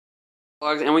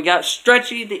And we got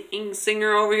Stretchy, the ink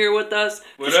singer, over here with us.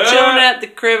 What just up? chilling at the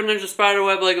crib, and there's a spider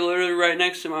web like literally right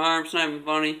next to my arm. It's not even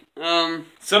funny.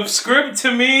 Subscribe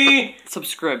to me.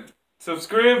 Subscribe.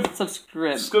 Subscribe.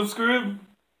 Subscribe. Subscribe.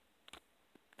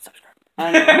 Subscribe.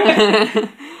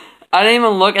 I didn't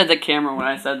even look at the camera when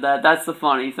I said that. That's the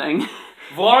funny thing.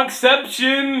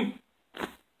 Vlogception.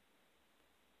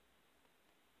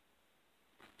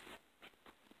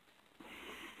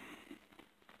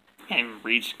 Can't even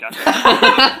reach.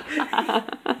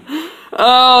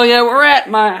 Oh yeah, we're at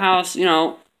my house. You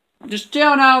know, just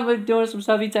chilling out, but doing some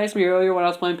stuff. He texted me earlier when I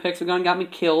was playing Pixagon, got me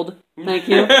killed. Thank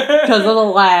you, because of the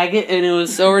lag, and it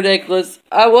was so ridiculous.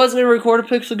 I was gonna record a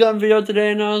Pixagon video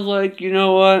today, and I was like, you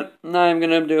know what? I'm not even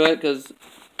gonna do it because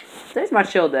today's my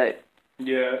chill day.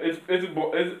 Yeah, it's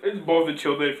both a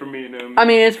chill day for me and him. I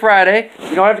mean, it's Friday.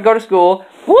 You don't have to go to school.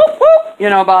 Whoop whoop. You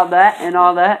know about that and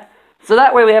all that. So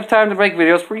that way we have time to make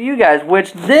videos for you guys,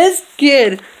 which this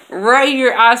kid right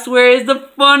here, I swear, is the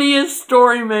funniest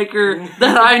story maker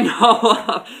that I know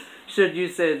of. Should you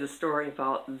say the story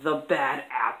about the bad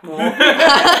apple?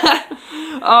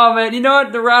 Oh, man, you know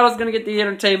what? Dorado's going to get the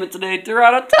entertainment today.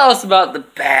 Dorado, tell us about the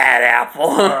bad apple.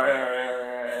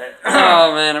 Alright.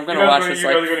 Oh, man, I'm going to watch this. You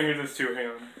guys are going to hear this too. Hang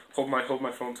on. Hold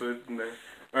my phone to it.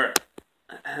 Alright.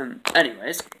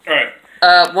 Anyways. Alright.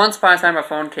 Once upon a time, my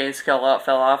phone case fell off,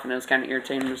 and it was kind of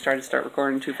irritating to try to start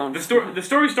recording two phones. The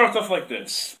story starts off like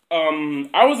this.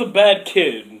 I was a bad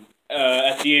kid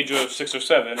at the age of 6 or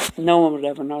 7. No one would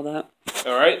ever know that.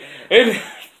 All right, and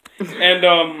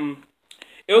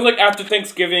it was like after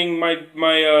Thanksgiving. My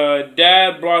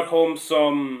dad brought home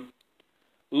some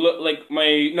it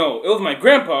was my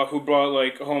grandpa who brought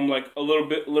like home like a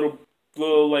little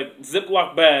like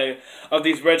Ziploc bag of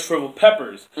these red shriveled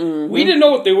peppers. Mm-hmm. We didn't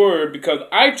know what they were because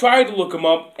I tried to look them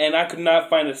up and I could not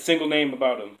find a single name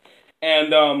about them.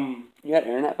 And you had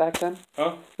internet back then?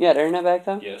 Huh? You had internet back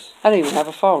then? Yes. I didn't even have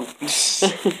a phone.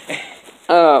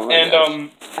 Oh my gosh.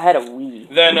 I had a Wii.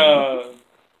 Then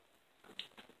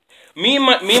me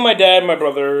and my dad, my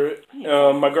brother,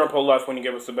 my grandpa left when he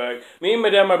gave us the bag. Me and my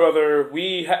dad, my brother,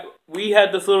 we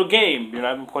had this little game. You're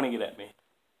not even pointing it at me.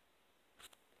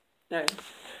 Right.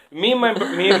 We would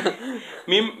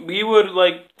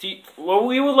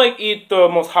eat the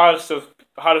most hottest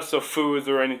of foods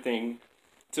or anything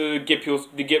to get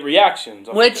reactions.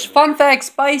 Which, fun fact,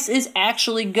 spice is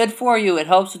actually good for you. It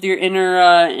helps with your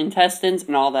inner intestines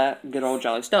and all that good old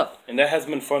jolly stuff. And that has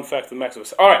been fun fact of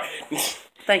Maximus. All right.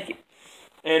 Thank you.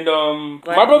 And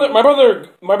my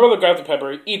brother grabs the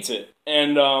pepper, eats it,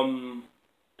 and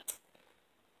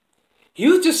he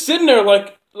was just sitting there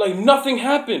like nothing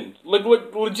happened. Like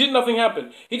legit nothing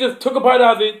happened. He just took a bite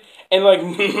out of it and like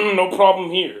no problem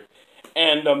here.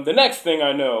 And the next thing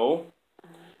I know,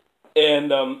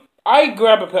 and I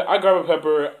grab a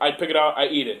pepper, I pick it out, I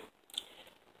eat it.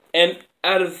 And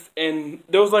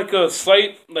there was like a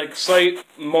slight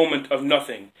moment of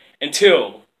nothing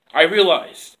until I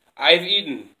realized I've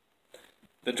eaten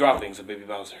the droppings of Baby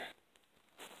Bowser.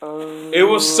 It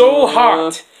was so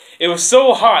hot. It was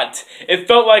so hot. It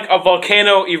felt like a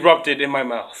volcano erupted in my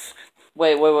mouth.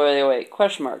 Wait.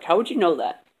 Question mark. How would you know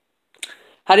that?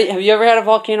 Have you ever had a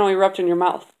volcano erupt in your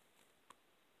mouth?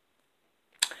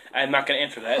 I'm not gonna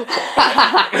answer that.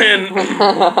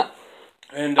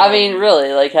 I mean,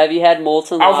 really, like, have you had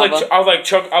molten lava? After I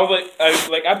took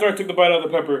the bite out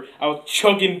of the pepper, I was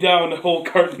chugging down a whole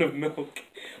carton of milk.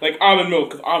 Like almond milk,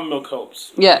 because almond milk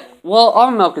helps. Yeah, well,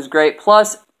 almond milk is great.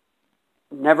 Plus,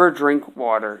 never drink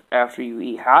water after you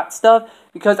eat hot stuff,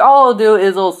 because all it'll do is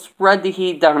it'll spread the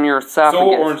heat down your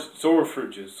esophagus. So are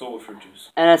fruit juice.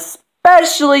 And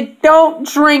especially don't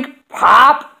drink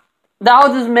pop.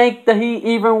 That'll just make the heat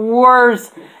even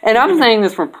worse. And I'm saying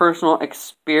this from personal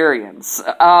experience.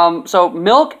 So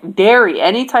milk, dairy,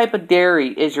 any type of dairy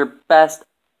is your best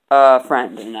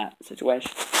friend in that situation.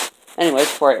 Anyways,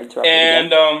 before I interrupt you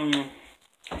again.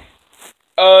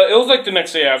 It was like the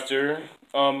next day after.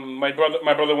 My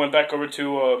brother went back over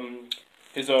to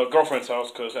his girlfriend's house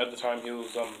because at the time he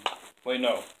was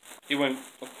he went.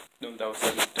 No, that was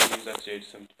the age.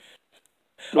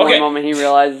 Okay. The moment he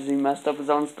realizes he messed up his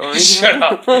own story. Shut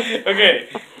up. Okay,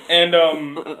 and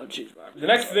oh, geez, the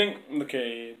next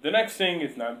thing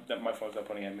is not that my phone's not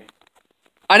pointing at me.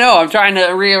 I know. I'm trying to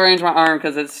rearrange my arm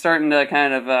because it's starting to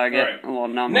kind of get a little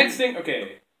numb. Next thing,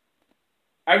 okay.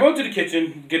 I go into the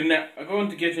kitchen, get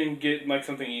like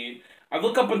something to eat. I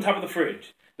look up on top of the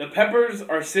fridge. The peppers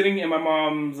are sitting in my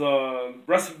mom's wooden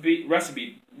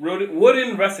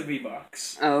recipe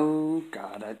box. Oh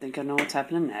God, I think I know what's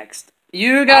happening next.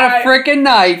 You got a freaking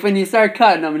knife when you start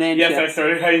cutting them, didn't you? Yes,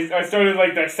 I started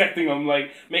like dissecting them,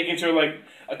 like making sure like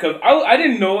because I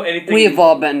didn't know anything. We've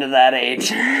all been to that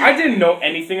age. I didn't know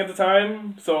anything at the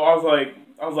time, so I was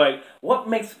like, what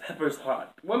makes peppers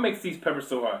hot? What makes these peppers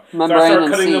so hot? So I started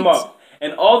cutting them up,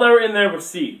 and all that were in there were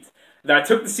seeds. Then I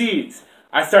took the seeds.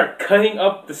 I started cutting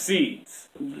up the seeds.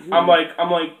 I'm like,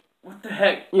 what the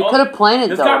heck? You could have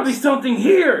planted those. There's got to be something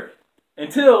here.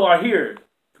 Until I hear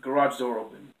the garage door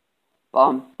open.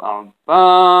 Bum, bum,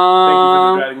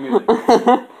 bum. Thank you for the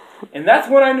guiding music. And that's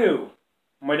when I knew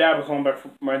my dad was home.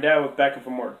 My dad was back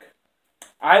from work.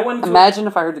 Imagine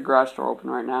if I heard the garage door open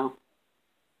right now.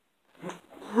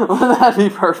 Wouldn't that be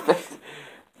perfect?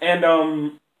 And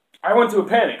I went to a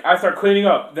panic. I started cleaning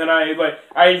up. Then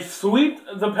I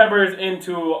swept the peppers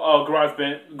into a garage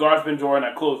bin drawer, and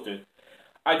I closed it.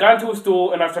 I got into a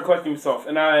stool and I started collecting myself.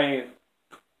 And I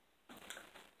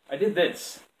did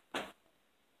this.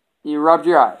 You rubbed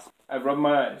your eyes. I rubbed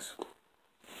my eyes.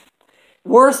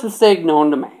 Worst mistake known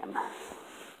to man.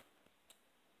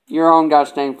 Your own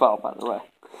gosh dang fault, by the way.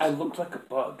 I looked like a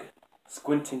bug,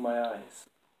 squinting my eyes.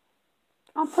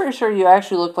 I'm pretty sure you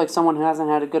actually look like someone who hasn't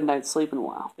had a good night's sleep in a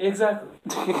while. Exactly.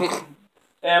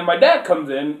 And my dad comes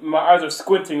in. My eyes are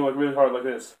squinting like really hard like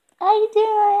this. How you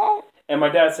doing? And my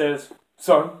dad says,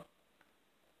 "Son."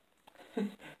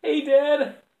 "Hey,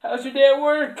 Dad. How's your day at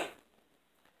work?"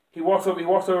 He walks over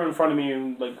in front of me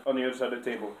and on the other side of the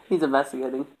table. He's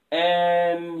investigating.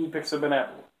 And he picks up an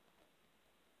apple.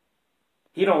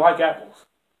 He don't like apples.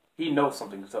 He knows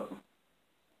something's up.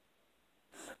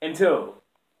 Until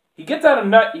he gets out a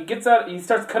nut. He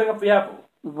starts cutting up the apple.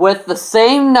 With the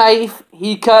same knife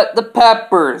he cut the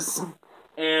peppers.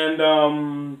 And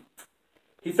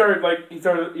he took a bite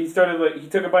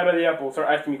of the apple,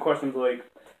 started asking me questions like,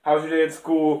 "How's your day at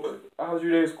school? How's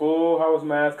your day at school? How was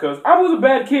math?" Because I was a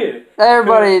bad kid.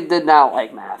 Everybody did not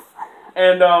like math.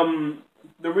 And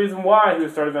the reason why he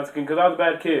started asking, because I was a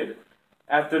bad kid.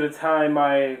 After the time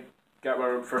I got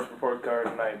my first report card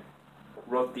and I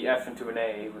wrote the F into an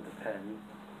A with a pen.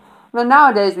 But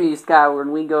nowadays we use Skyward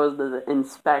and we go to the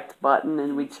inspect button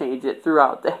and we change it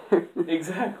throughout there.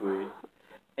 Exactly.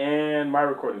 And my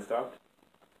recording stopped.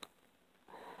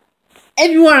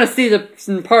 If you want to see the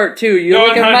part 2, you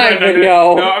look at my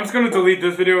video. No, I'm just going to delete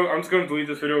this video. We're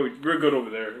good over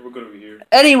there. We're good over here.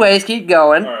 Anyways, keep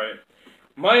going. Alright.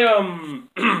 My,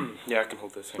 yeah, I can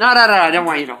hold this. No, I don't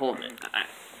want you to hold it. I'm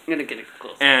going to get it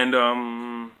close. And,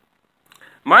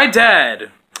 my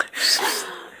dad. It's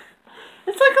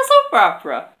like a soap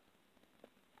opera.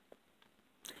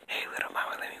 Hey, little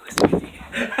mama, let me whisper to you.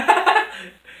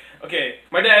 Okay,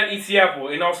 my dad eats the apple,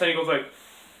 and all of a sudden he goes like...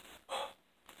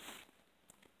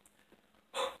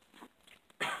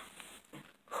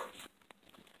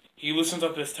 He loosens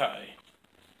up his tie.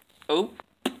 Oh.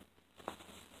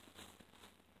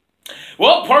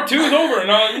 Well, part 2 is over.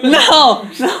 No,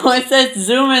 it says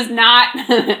Zoom is not...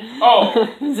 Oh.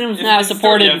 Zoom's not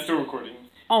supported. It's still recording.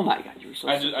 Oh my god, you were so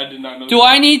I did not know. Do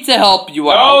I need to help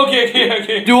you out? Oh,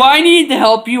 okay. Do I need to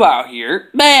help you out here?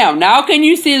 Bam! Now can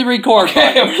you see the record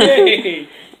button? Okay.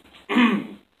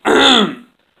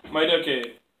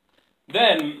 Okay.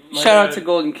 Then Shout out to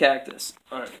Golden Cactus.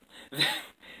 Alright.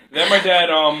 Then my dad,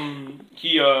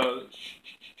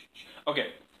 okay.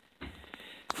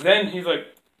 Then he's like,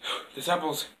 "This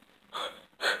apple's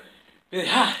really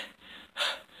hot."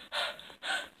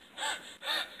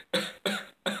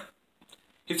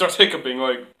 He starts hiccuping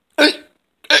like,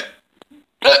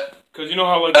 because you know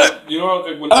how when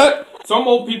some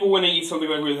old people when they eat something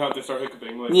like really hot they start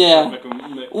hiccuping like yeah.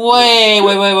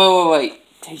 Wait.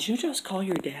 Did you just call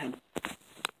your dad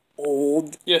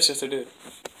old? Yes, I did.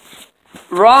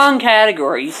 Wrong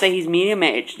category. You say he's medium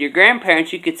aged. Your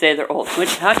grandparents, you could say they're old.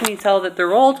 Which, how can you tell that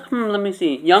they're old? Let me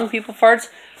see. Young people farts.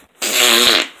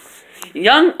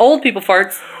 Old people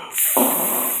farts.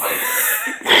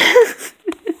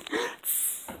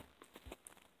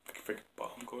 Freaking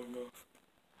bomb going off.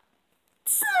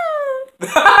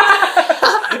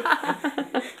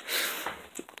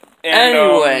 And,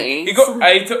 anyway,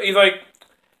 he's like,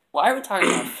 why are we talking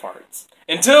about farts?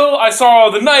 Until I saw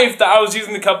the knife that I was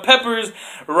using to cut peppers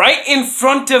right in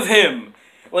front of him.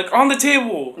 Like, on the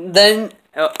table. Then,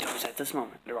 it was at this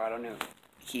moment, Dorado knew.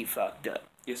 He fucked up.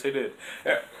 Yes, I did.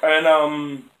 And,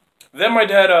 then my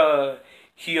dad,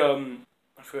 then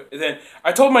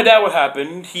I told my dad what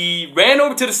happened. He ran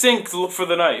over to the sink to look for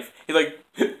the knife. He's like,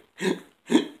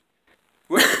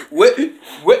 what?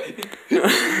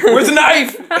 Where's the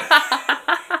knife?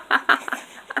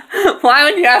 Why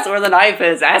would you ask where the knife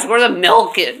is? Ask where the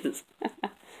milk is.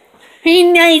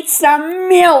 He needs some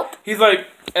milk. He's like,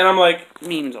 and I'm like,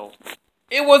 meme's old.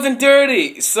 It wasn't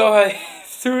dirty, so I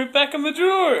threw it back in the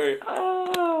drawer.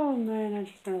 Oh. Oh man, I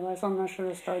just realized I'm not sure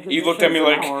to start this. You looked at me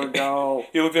like. You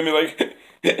You looked at me like.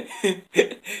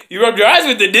 You rubbed your eyes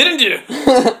with it, didn't you?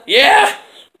 Yeah.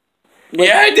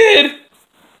 Yeah, I did.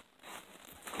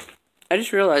 I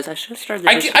just realized I should have started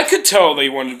this. I could tell that he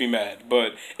wanted to be mad,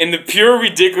 but in the pure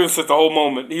ridiculousness of the whole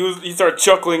moment, he started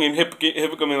chuckling and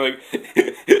hiccuping like.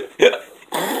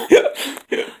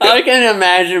 I can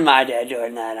imagine my dad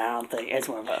doing that. I don't think it's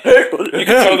more about. You could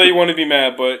tell that he wanted to be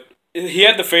mad, but he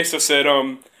had the face that said,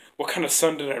 "What kind of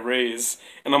son did I raise?"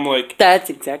 And I'm like, "That's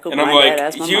exactly." And I'm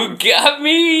like, "You got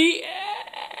me."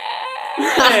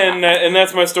 and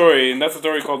that's my story, and that's a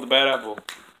story called The Bad Apple.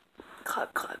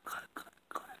 Clap, clap, clap, clap,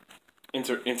 clap.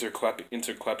 Insert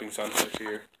clapping sound effect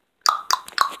here.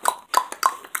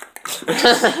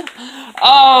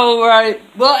 Alright.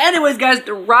 Well, anyways, guys,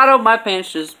 Dorado, my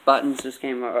pants buttons just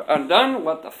came undone.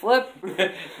 What the flip?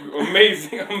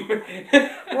 Amazing.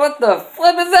 What the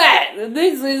flip is that?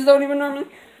 These don't even normally.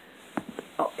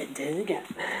 Oh, it did it again.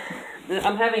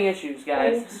 I'm having issues,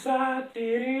 guys. I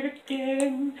did it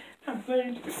again.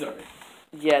 Sorry.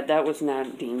 Yeah, that was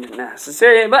not deemed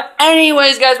necessary. But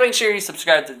anyways, guys, make sure you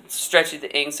subscribe to Stretchy the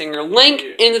Ink Singer. Link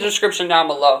in the description down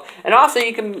below. And also,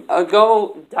 you can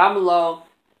go down below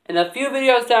in a few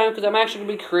videos down, because I'm actually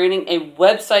going to be creating a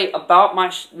website about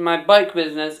my bike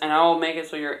business. And I will make it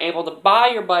so you're able to buy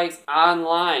your bikes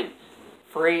online,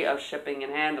 free of shipping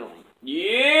and handling.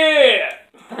 Yeah!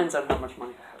 Depends on how much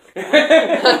money I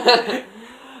have.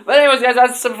 But anyways, guys,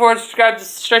 that's it for subscribe to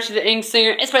Stretchy the Ink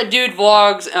Singer. It's my dude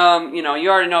vlogs. You know,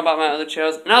 you already know about my other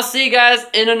shows. And I'll see you guys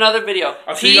in another video.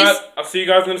 I'll see you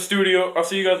guys in the studio. I'll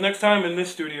see you guys next time in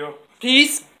this studio.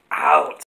 Peace out.